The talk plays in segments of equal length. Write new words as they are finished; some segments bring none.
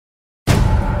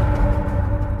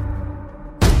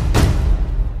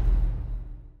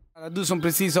Du som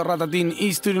precis har rattat in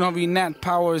i studion har vi Nat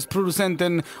Powers,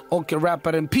 producenten och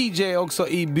rapparen PJ också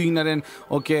i byggnaden.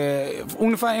 Och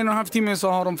ungefär 1,5 timme så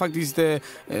har de faktiskt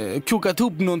kokat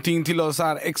ihop någonting till oss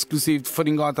här exklusivt för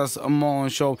din Gatas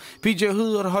morgonshow. PJ,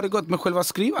 hur har det gått med själva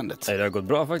skrivandet? Det har gått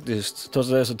bra faktiskt, trots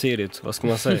att det är så tidigt. Vad ska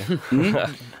man säga?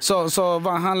 Så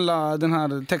vad handlar den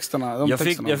här texterna?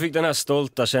 Jag fick den här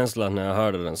stolta känslan när jag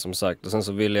hörde den, som sagt. Och sen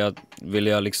så ville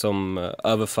jag liksom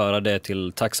överföra det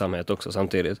till tacksamhet också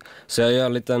samtidigt. Så jag gör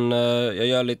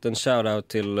en liten shoutout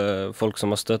till folk som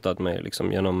har stöttat mig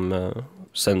liksom, genom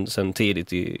sen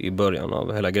tidigt i början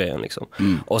av hela grejen liksom.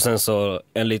 Och sen så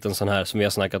en liten sån här som vi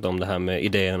har snackat om, det här med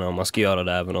idéerna om man ska göra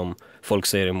det även om folk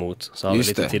säger emot, så har vi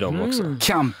lite till dem också.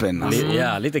 Kampen alltså.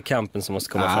 Ja, lite kampen som måste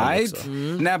komma fram också.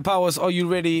 Nat Powers, are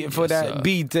you ready for that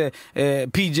beat?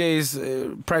 PJ's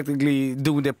practically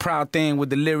doing the proud thing with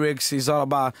the lyrics. It's all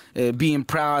about being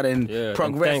proud and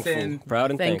progressing.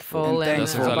 Proud and thankful.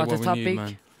 That's exactly what we need,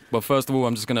 man. But first of all,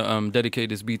 I'm just gonna dedicate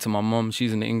this beat to my mom.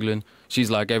 She's in England. She's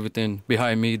like everything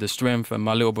behind me, the strength, and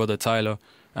my little brother Tyler.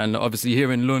 And obviously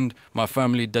here in Lund, my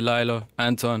family, Delilah,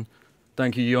 Anton.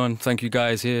 Thank you, Jon. Thank you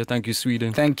guys here. Thank you,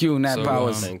 Sweden. Thank you, Nat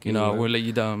Powers. Thank you, I won't let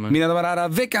you down, man. Mina damer och herrar,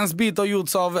 veckans beat har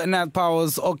gjorts av Nat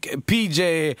Powers och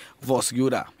PJ.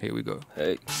 Varsågoda. Here we go.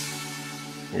 Hey.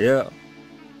 Yeah.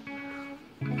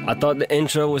 I thought the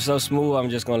intro was so smooth, I'm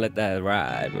just gonna let that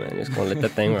ride, man. Just gonna let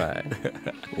that thing ride.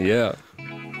 Yeah.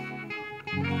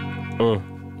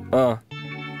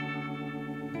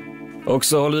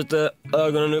 Också håll lite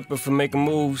ögonen uppe för Make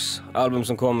Moves, album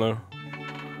som kommer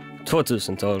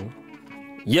 2012.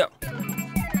 Yeah.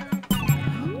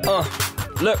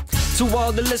 Look, to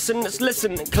all the listeners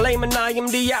listening, claiming I am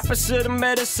the opposite of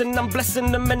medicine. I'm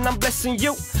blessing them and I'm blessing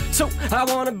you. So I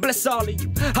wanna bless all of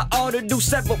you. I ought to do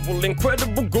several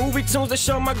incredible groovy tunes that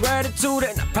show my gratitude,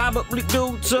 and I probably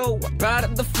do too. I'm proud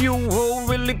of the few who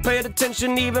really paid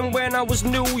attention even when I was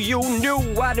new. You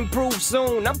knew I'd improve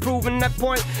soon. I'm proving that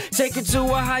point. Take it to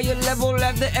a higher level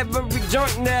after every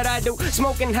joint that I do.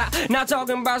 Smoking hot, not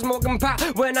talking about smoking pot.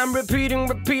 When I'm repeating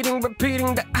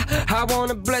that I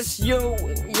wanna bless you,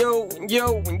 you,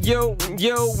 you, you,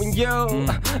 you, you,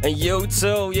 and you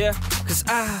too, yeah. Cause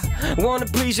I wanna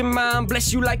please your mind,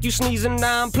 bless you like you sneezing.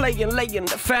 Now I'm playing, laying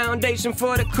the foundation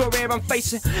for the career I'm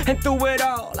facing. And through it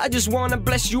all, I just wanna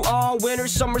bless you all. Winter,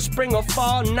 summer, spring or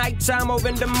fall, nighttime or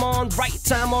in the morning, right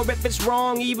time or if it's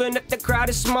wrong. Even if the crowd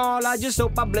is small, I just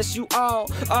hope I bless you all.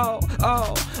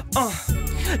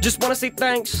 Just wanna say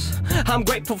thanks. I'm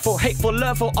grateful for hateful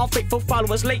love for all faithful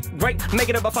followers. Late, great, make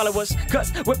it up followers.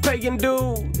 Cause we're paying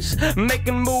dues,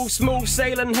 making moves, smooth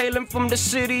sailing, hailing from the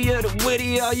city of the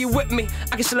witty. Are you with me?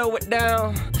 I can slow it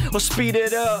down or speed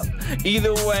it up.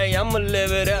 Either way, I'ma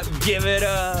live it up, give it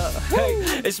up. Hey,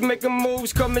 it's making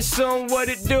moves coming soon. What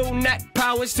it do? Nat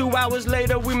Powers. 2 hours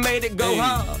later, we made it go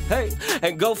hard. Hey,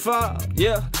 and go far,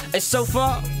 yeah. And so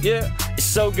far, yeah, it's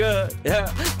so good, yeah.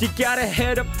 You gotta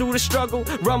head up through the struggle,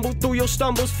 rumble through your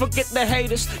stumbles, forget the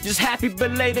haters. Just happy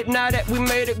belated now that we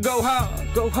made it go hard,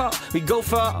 go hard. We go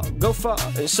far,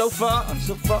 and so far,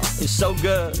 it's so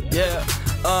good, yeah.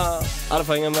 Alla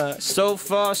får hänga med. So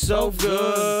far, so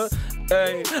good.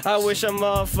 Hey, I wish a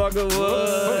motherfucker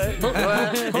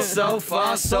would. It's so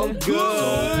far, so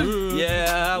good.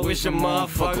 Yeah, I wish a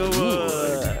motherfucker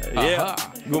would. Yeah.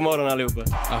 God morgon allihopa.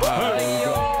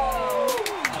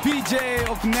 PJ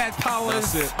och Nat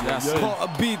Powers på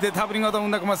beatet här på din Gata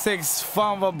 100,6.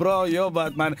 Fan vad bra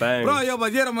jobbat, man. Bra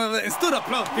jobbat, ge dem en stor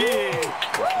applåd.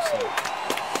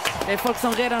 Det är folk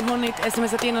som redan hunnit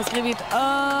smsat in och skrivit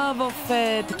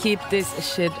överfett. Keep this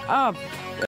shit up.